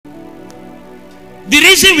The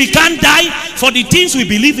reason we can't die for the things we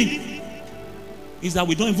believe in is that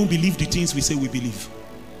we don't even believe the things we say we believe.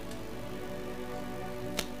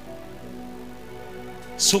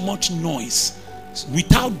 So much noise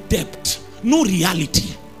without depth, no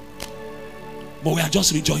reality, but we are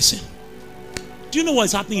just rejoicing. Do you know what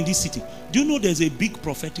is happening in this city? Do you know there's a big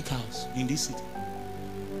prophetic house in this city?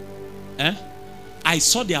 I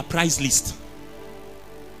saw their price list.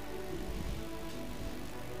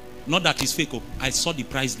 Not that it's fake. I saw the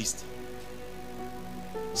price list.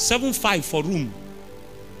 7.5 for room.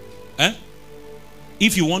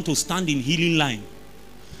 If you want to stand in healing line.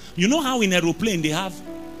 You know how in aeroplane they have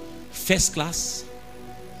first class,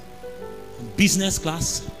 business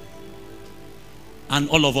class, and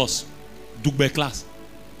all of us Dugbe class,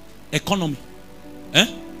 economy.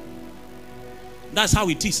 That's how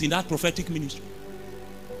it is in that prophetic ministry.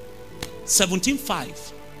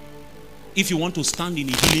 17.5 if you want to stand in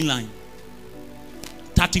the healing line.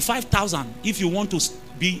 35,000 if you want to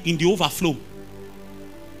be in the overflow,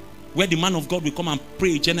 where the man of God will come and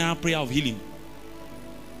pray a general prayer of healing.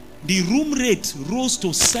 The room rate rose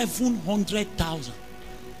to 700,000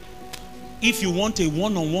 if you want a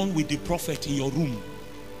one-on-one with the prophet in your room.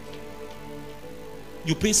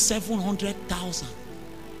 You pay 700,000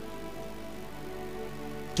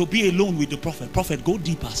 to be alone with the prophet. Prophet, go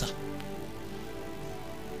deeper, sir.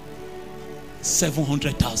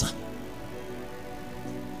 700,000.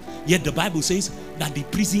 Yet the Bible says that the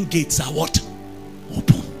prison gates are what?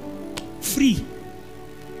 Open. Free.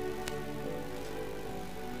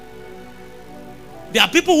 There are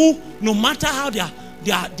people who, no matter how they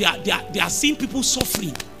are seeing people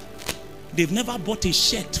suffering, they've never bought a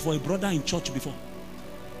shirt for a brother in church before.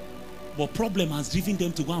 But problem has driven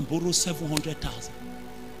them to go and borrow 700,000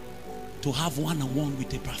 to have one-on-one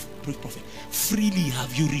with a prophet. Freely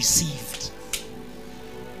have you received.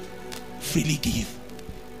 Freely give.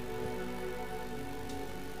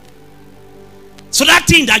 So that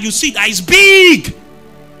thing that you see that is big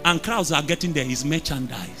and crowds are getting there is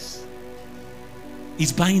merchandise.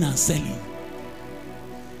 It's buying and selling.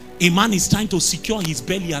 A man is trying to secure his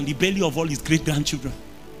belly and the belly of all his great-grandchildren.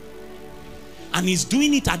 And he's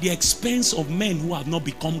doing it at the expense of men who have not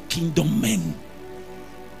become kingdom men.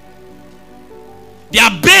 They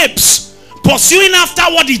are babes pursuing after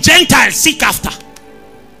what the Gentiles seek after.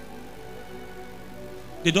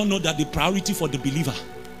 They don't know that the priority for the believer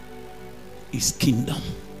is kingdom.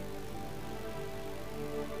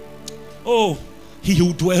 Oh, he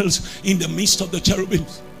who dwells in the midst of the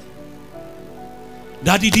cherubims.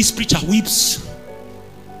 Daddy, this preacher weeps.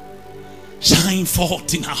 Shine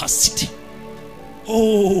forth in our city.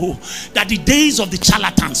 Oh, that the days of the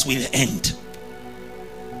charlatans will end.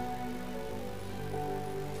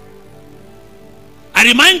 I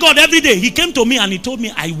remind God every day. He came to me and he told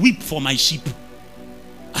me, I weep for my sheep.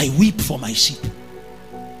 I weep for my sheep.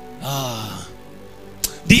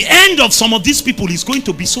 The end of some of these people is going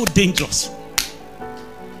to be so dangerous.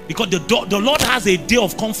 Because the Lord has a day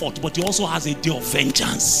of comfort, but he also has a day of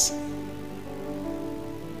vengeance.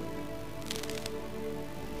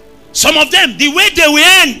 Some of them, the way they will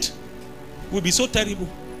end will be so terrible.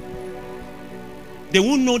 They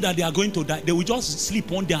won't know that they are going to die. They will just sleep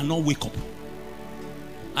one day and not wake up.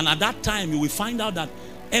 And at that time, you will find out that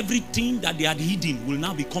everything that they had hidden will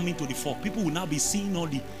now be coming to the fore. People will now be seeing all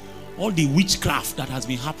the witchcraft that has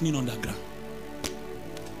been happening underground.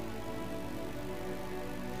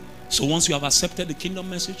 So once you have accepted the kingdom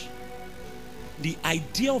message, the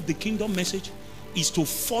idea of the kingdom message is to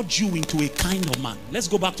forge you into a kind of man. Let's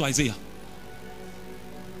go back to Isaiah.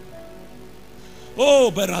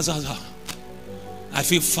 Oh, Berazaza. I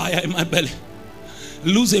feel fire in my belly.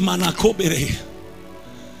 Lose a manakobere.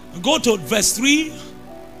 Go to verse 3.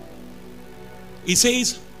 It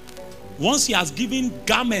says, once he has given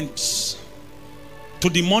garments to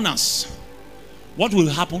the mourners, what will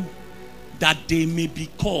happen? That they may be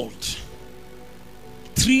called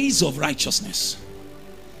trees of righteousness,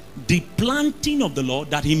 the planting of the Lord,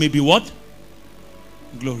 that he may be what?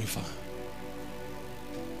 Glorified.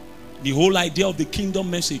 The whole idea of the kingdom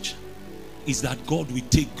message is that God will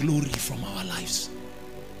take glory from our lives.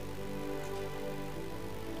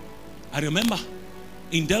 I remember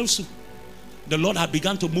in Delsu, the Lord had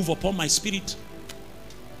begun to move upon my spirit,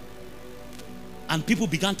 and people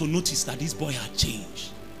began to notice that this boy had changed.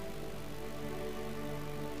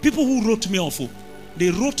 People who wrote me off, they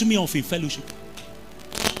wrote me off in fellowship.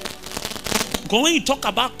 Because when you talk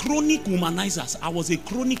about chronic womanizers, I was a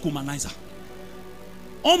chronic womanizer.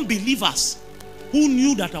 Unbelievers who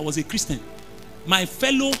knew that I was a Christian, my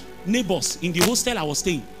fellow neighbors in the hostel I was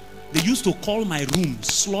staying, they used to call my room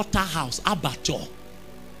slaughterhouse, abattoir.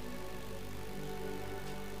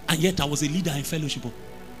 And yet I was a leader in fellowship.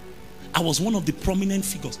 I was one of the prominent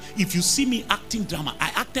figures. If you see me acting drama,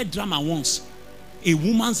 I acted drama once. A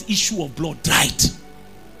woman's issue of blood dried.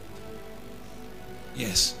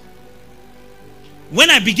 Yes. When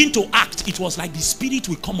I begin to act, it was like the spirit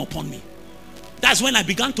will come upon me. That's when I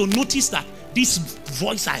began to notice that this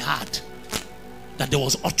voice I had, that there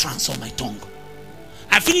was utterance on my tongue.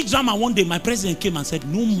 I finished drama one day. My president came and said,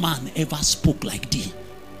 no man ever spoke like thee.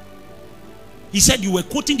 He said, you were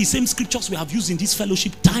quoting the same scriptures we have used in this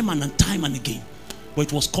fellowship time and time and again, but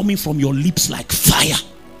it was coming from your lips like fire.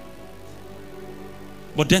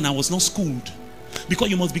 But then I was not schooled, because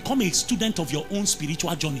you must become a student of your own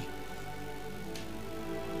spiritual journey.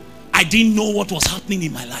 I didn't know what was happening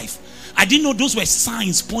in my life. I didn't know those were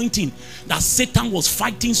signs pointing that Satan was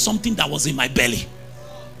fighting something that was in my belly.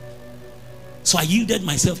 So I yielded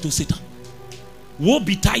myself to Satan. Woe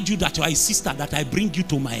betide you that you are a sister, that I bring you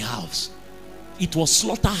to my house. It was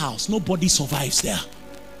slaughterhouse. Nobody survives there.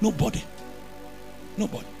 Nobody.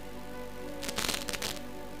 Nobody.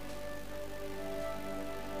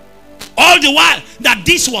 All the while that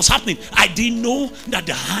this was happening, I didn't know that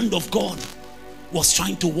the hand of God was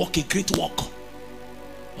trying to walk a great walk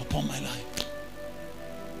upon my life.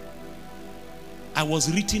 I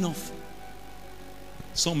was written off.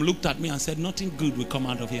 Some looked at me and said, nothing good will come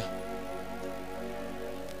out of here.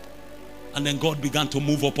 And then God began to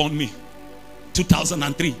move upon me.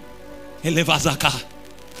 2003.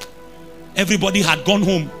 Everybody had gone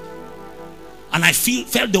home. And I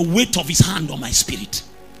felt the weight of his hand on my spirit.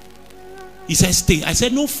 He said, stay. I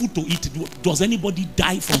said, no food to eat. Does anybody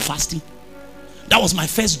die from fasting? That was my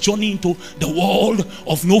first journey into the world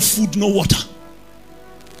of no food, no water.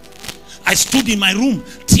 I stood in my room,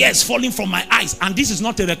 tears falling from my eyes. And this is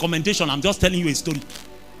not a recommendation. I'm just telling you a story.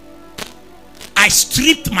 I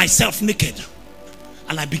stripped myself naked.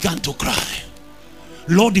 And I began to cry.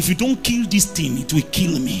 Lord, if you don't kill this thing, it will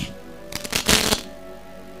kill me.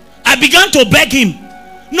 I began to beg him.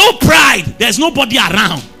 No pride. There's nobody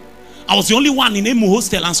around. I was the only one in Emu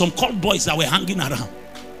hostel and some cult boys that were hanging around.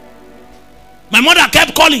 My mother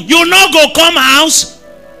kept calling, you no go come house.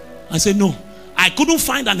 I said no. I couldn't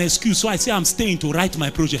find an excuse, so I said I'm staying to write my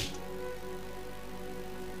project.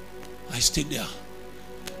 I stayed there.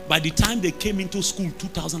 By the time they came into school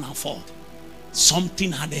 2004,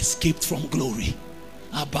 something had escaped from glory.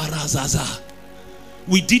 Abarazaza.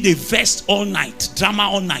 We did a verse all night, drama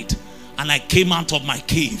all night, and I came out of my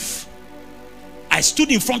cave. I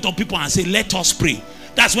stood in front of people and said, let us pray.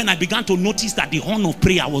 That's when I began to notice that the horn of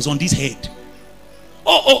prayer was on this head.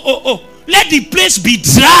 Oh. Let the place be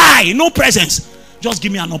dry. No presence. Just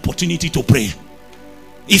give me an opportunity to pray.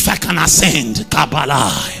 If I can ascend,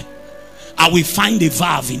 Kabbalah, I will find a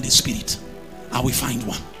valve in the spirit. I will find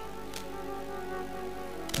one.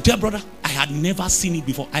 Dear brother, I had never seen it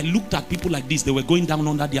before. I looked at people like this. They were going down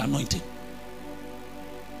under the anointing.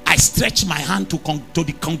 I stretched my hand to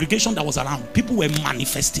the congregation that was around. People were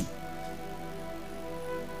manifesting.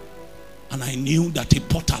 And I knew that a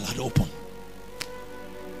portal had opened.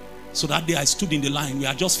 So that day I stood in the line. We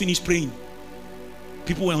had just finished praying.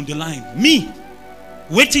 People were on the line. Me,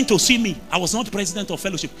 waiting to see me. I was not president of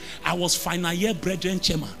fellowship. I was final year brethren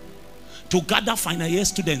chairman. To gather final year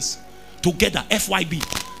students together, FYB,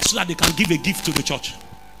 so that they can give a gift to the church.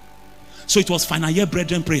 So it was final year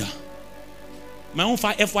brethren prayer. My own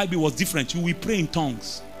FYB was different. You will pray in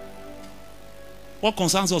tongues. What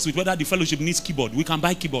concerns us with whether the fellowship needs keyboard? We can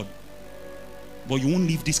buy keyboard. But you won't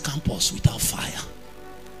leave this campus without fire.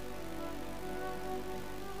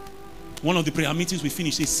 One of the prayer meetings we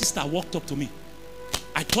finished, a sister walked up to me.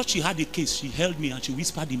 I thought she had a case. She held me and she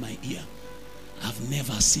whispered in my ear, I've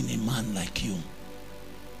never seen a man like you.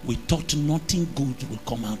 We thought nothing good will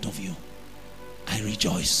come out of you. I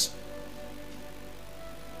rejoice.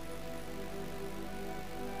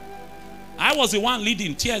 I was the one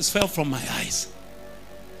leading. Tears fell from my eyes.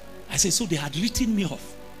 I said, so they had written me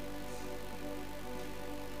off.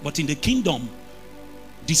 But in the kingdom,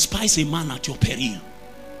 despise a man at your peril,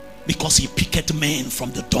 because he picketh men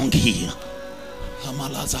from the dunghill.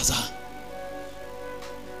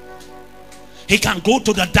 He can go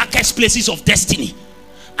to the darkest places of destiny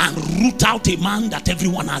and root out a man that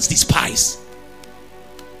everyone has despised.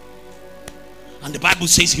 And the Bible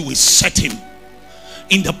says he will set him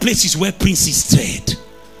in the places where princes tread.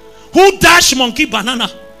 Who dash monkey banana?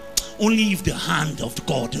 Only if the hand of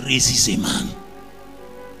God raises a man.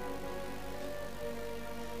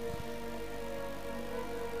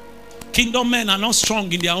 Kingdom men are not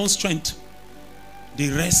strong in their own strength. They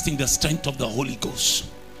rest in the strength of the Holy Ghost.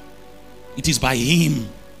 It is by him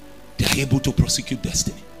they are able to prosecute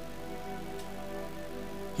destiny.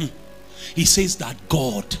 He says that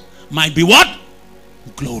God might be what?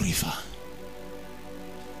 Glorified.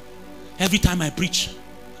 Every time I preach,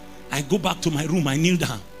 I go back to my room, I kneel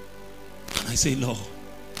down, and I say, Lord,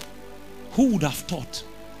 who would have thought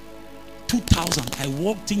 2000 I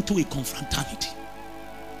walked into a confraternity,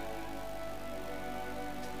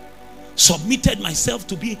 submitted myself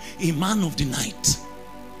to be a man of the night,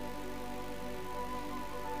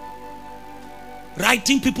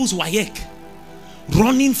 writing people's WAEC,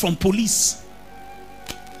 running from police,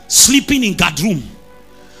 sleeping in guard room,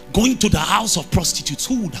 going to the house of prostitutes.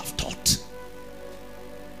 Who would have thought?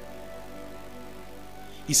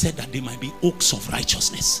 He said that they might be oaks of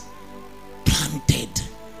righteousness, planted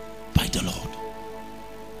by the Lord,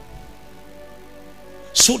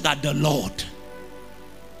 so that the Lord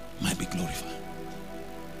might be glorified.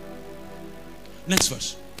 Next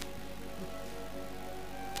verse.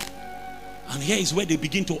 And here is where they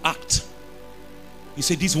begin to act. He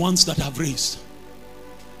said, these ones that have raised,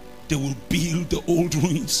 they will build the old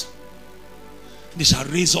ruins. They shall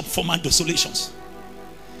raise up former desolations.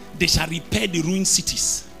 They shall repair the ruined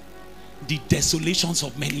cities, the desolations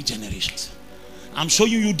of many generations. I'm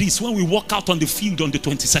showing you this when we walk out on the field on the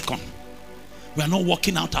 22nd. We are not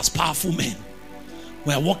walking out as powerful men.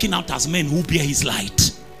 We are walking out as men who bear his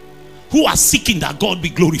light, who are seeking that God be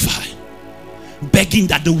glorified, begging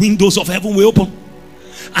that the windows of heaven will open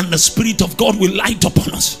and the Spirit of God will light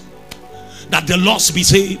upon us, that the lost be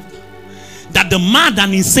saved, that the mad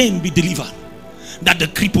and insane be delivered, that the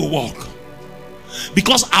cripple walk.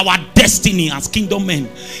 Because our destiny as kingdom men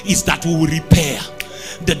is that we will repair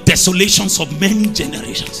the desolations of many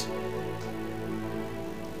generations.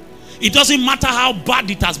 It doesn't matter how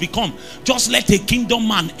bad it has become, just let a kingdom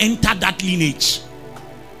man enter that lineage.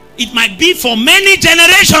 It might be for many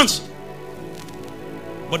generations,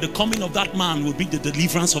 but the coming of that man will be the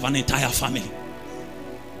deliverance of an entire family.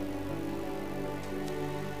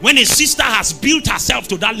 When a sister has built herself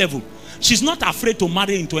to that level, she's not afraid to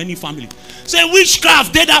marry into any family. Say,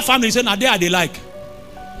 witchcraft, they that family. Say, now they are they like.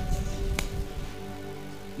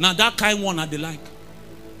 Now that kind one are they like.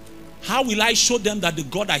 How will I show them that the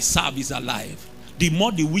God I serve is alive? The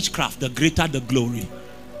more the witchcraft, the greater the glory.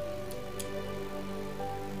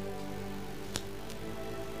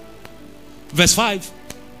 Verse 5.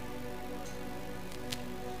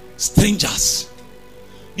 Strangers.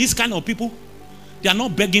 These kind of people, they are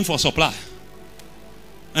not begging for supply.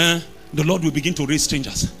 The Lord will begin to raise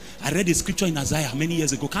strangers. I read a scripture in Isaiah many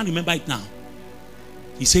years ago. Can't remember it now.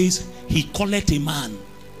 He says, he calleth a man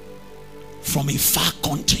from a far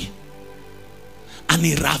country and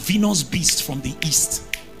a ravenous beast from the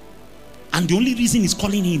east. And the only reason he's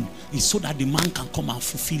calling him is so that the man can come and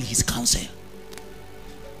fulfill his counsel.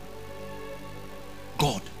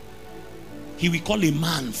 God. He will call a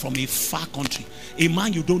man from a far country. A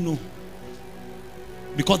man you don't know.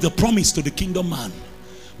 Because the promise to the kingdom man,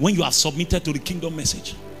 when you are submitted to the kingdom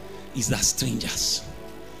message, is that strangers.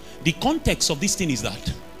 The context of this thing is that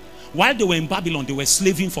while they were in Babylon, they were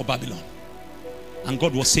slaving for Babylon. And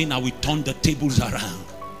God was saying, I will turn the tables around.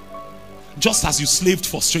 Just as you slaved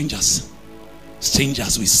for strangers,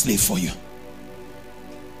 strangers will slave for you.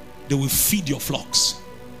 They will feed your flocks.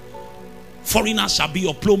 Foreigners shall be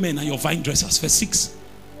your plowmen and your vine dressers. Verse 6.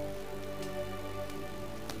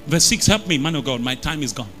 Verse 6, help me, man of God, my time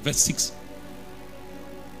is gone. Verse 6.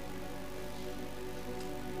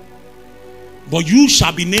 But you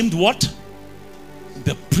shall be named what?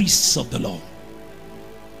 The priests of the Lord.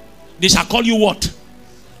 They shall call you what?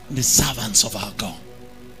 The servants of our God.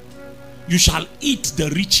 You shall eat the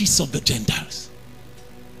riches of the Gentiles,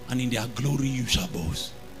 and in their glory you shall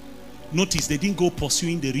boast. Notice they didn't go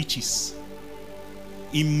pursuing the riches.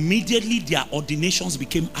 Immediately their ordinations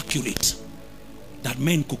became accurate, that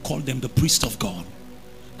men could call them the priests of God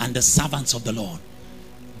and the servants of the Lord.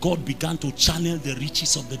 God began to channel the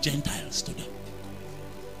riches of the Gentiles to them.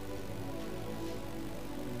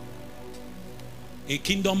 A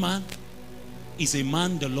kingdom man is a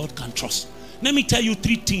man the Lord can trust. Let me tell you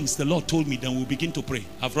 3 things the Lord told me, then we'll begin to pray.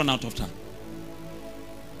 I've run out of time.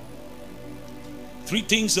 3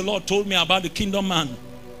 things the Lord told me about the kingdom man.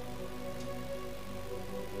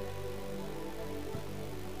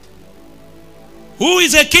 Who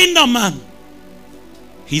is a kingdom man?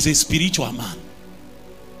 He's a spiritual man.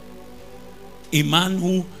 A man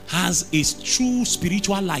who has a true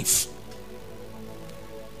spiritual life,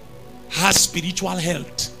 has spiritual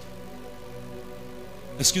health,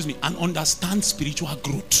 and understands spiritual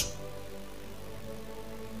growth.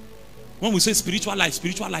 When we say spiritual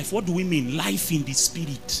life, what do we mean? Life in the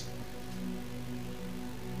spirit.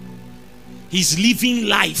 He's living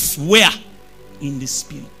life where? In the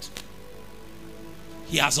spirit.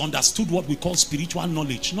 He has understood what we call spiritual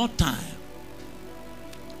knowledge, not time.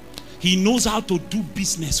 He knows how to do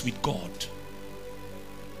business with God.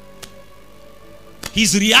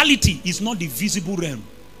 His reality is not the visible realm.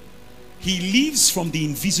 He lives from the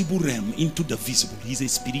invisible realm into the visible. He's a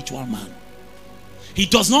spiritual man. He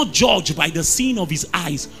does not judge by the seeing of his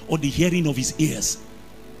eyes or the hearing of his ears.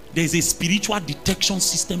 There's a spiritual detection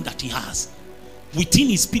system that he has. Within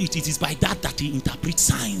his spirit, it is by that he interprets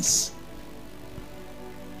signs.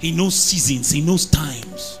 He knows seasons, he knows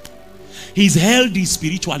times. He's healthy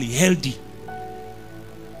spiritually, healthy.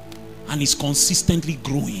 And he's consistently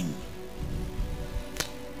growing.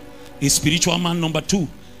 A spiritual man, number 2,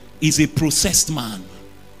 is a processed man.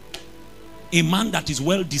 A man that is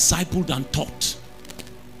well discipled and taught.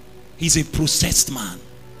 He's a processed man.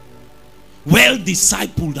 Well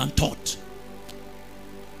discipled and taught.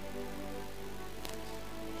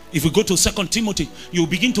 If we go to 2 Timothy, you'll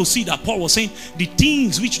begin to see that Paul was saying, the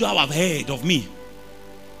things which thou have heard of me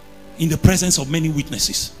in the presence of many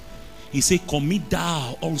witnesses. He said, commit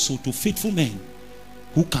thou also to faithful men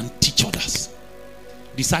who can teach others.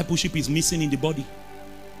 Discipleship is missing in the body.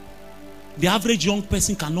 The average young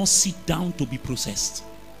person cannot sit down to be processed.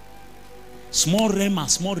 Small rhema,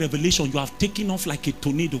 small revelation, you have taken off like a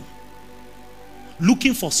tornado,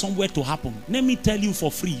 looking for somewhere to happen. Let me tell you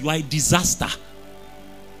for free, you are a disaster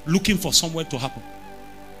looking for somewhere to happen.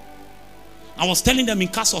 I was telling them in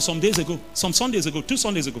Castle some days ago, some Sundays ago, 2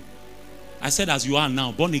 Sundays ago. I said, as you are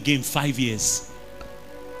now, born again 5 years,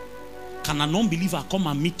 can an unbeliever come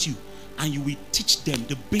and meet you and you will teach them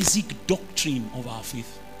the basic doctrine of our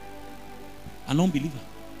faith? An unbeliever.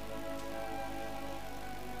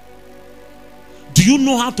 Do you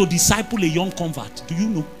know how to disciple a young convert? Do you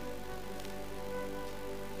know?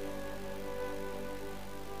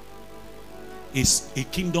 A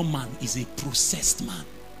kingdom man is a processed man.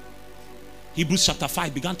 Hebrews chapter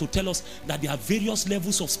 5 began to tell us that there are various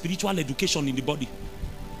levels of spiritual education in the body.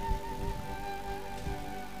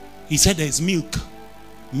 He said there is milk.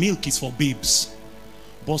 Milk is for babes.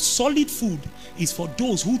 But solid food is for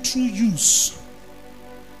those who through use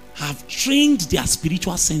have trained their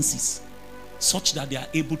spiritual senses such that they are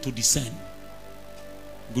able to discern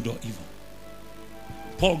good or evil.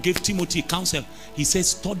 Paul gave Timothy counsel. He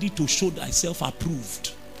says, study to show thyself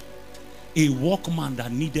approved, a workman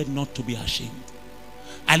that needed not to be ashamed.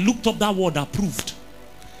 I looked up that word approved.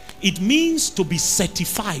 It means to be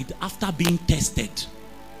certified after being tested.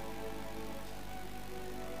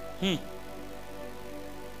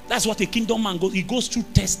 That's what a kingdom man goes. He goes through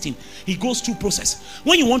testing. He goes through process.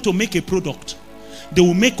 When you want to make a product, they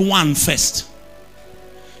will make one first.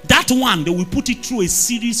 That one, they will put it through a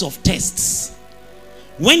series of tests.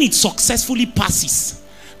 When it successfully passes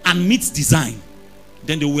and meets design,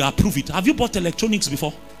 then they will approve it. Have you bought electronics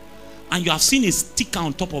before? And you have seen a sticker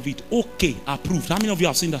on top of it. Okay, approved. How many of you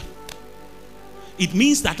have seen that? It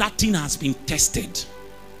means that that thing has been tested.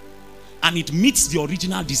 And it meets the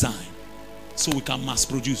original design. So we can mass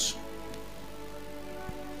produce.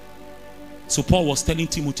 So Paul was telling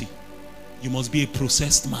Timothy, you must be a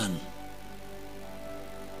processed man.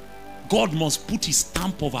 God must put his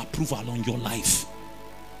stamp of approval on your life.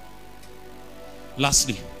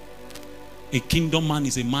 Lastly, a kingdom man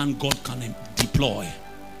is a man God can deploy.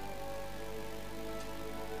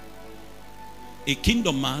 A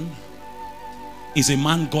kingdom man is a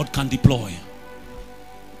man God can deploy.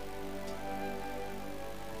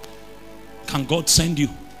 Can God send you?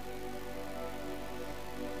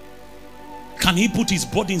 Can he put his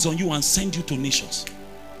burdens on you and send you to nations?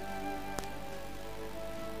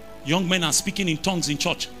 Young men are speaking in tongues in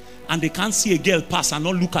church and they can't see a girl pass and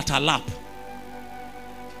not look at her lap.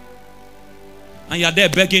 And you're there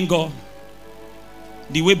begging God,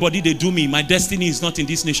 the way body they do me, my destiny is not in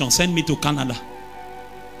this nation. Send me to Canada.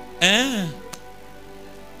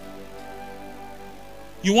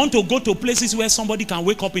 You want to go to places where somebody can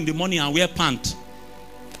wake up in the morning and wear pants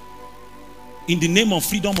in the name of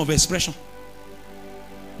freedom of expression.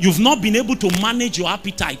 You've not been able to manage your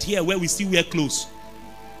appetite here where we still wear clothes.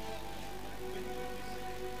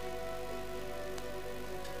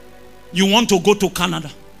 You want to go to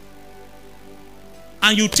Canada.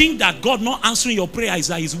 And you think that God not answering your prayer is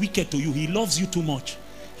that he's wicked to you. He loves you too much.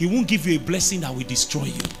 He won't give you a blessing that will destroy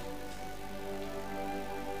you.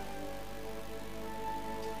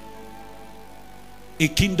 A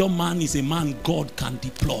kingdom man is a man God can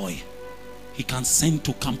deploy. He can send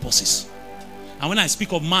to campuses. And when I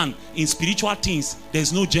speak of man, in spiritual things,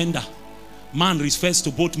 there's no gender. Man refers to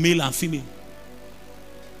both male and female.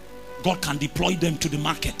 God can deploy them to the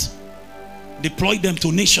market. Deploy them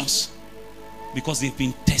to nations. Because they've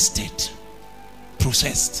been tested,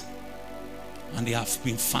 processed. and they have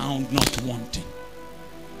been found not wanting.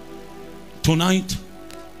 Tonight,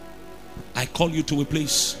 I call you to a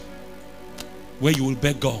place where you will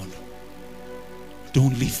beg God,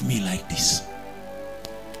 don't leave me like this.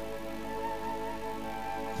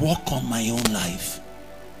 Walk on my own life.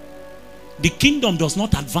 The kingdom does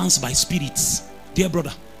not advance by spirits, dear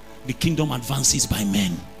brother. The kingdom advances by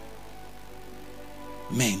men.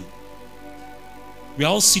 Men. We are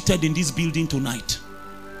all seated in this building tonight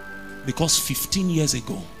because 15 years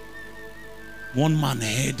ago, one man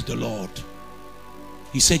heard the Lord.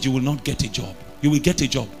 He said, you will not get a job. You will get a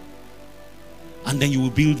job, and then you will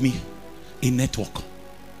build me a network,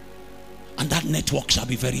 and that network shall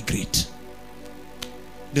be very great.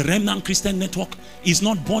 The Remnant Christian Network is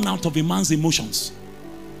not born out of a man's emotions.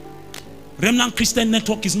 Remnant Christian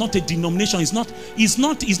Network is not a denomination. It's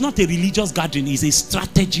not a religious gathering. It's a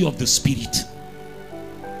strategy of the Spirit.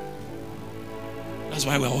 That's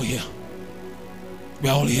why we're all here.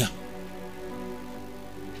 We're all here.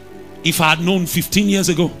 If I had known 15 years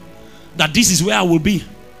ago that this is where I will be,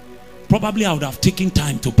 probably I would have taken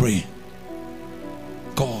time to pray.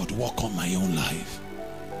 God, walk on my own life.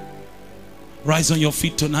 Rise on your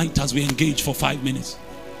feet tonight as we engage for 5 minutes.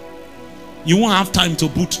 You won't have time to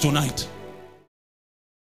boot tonight.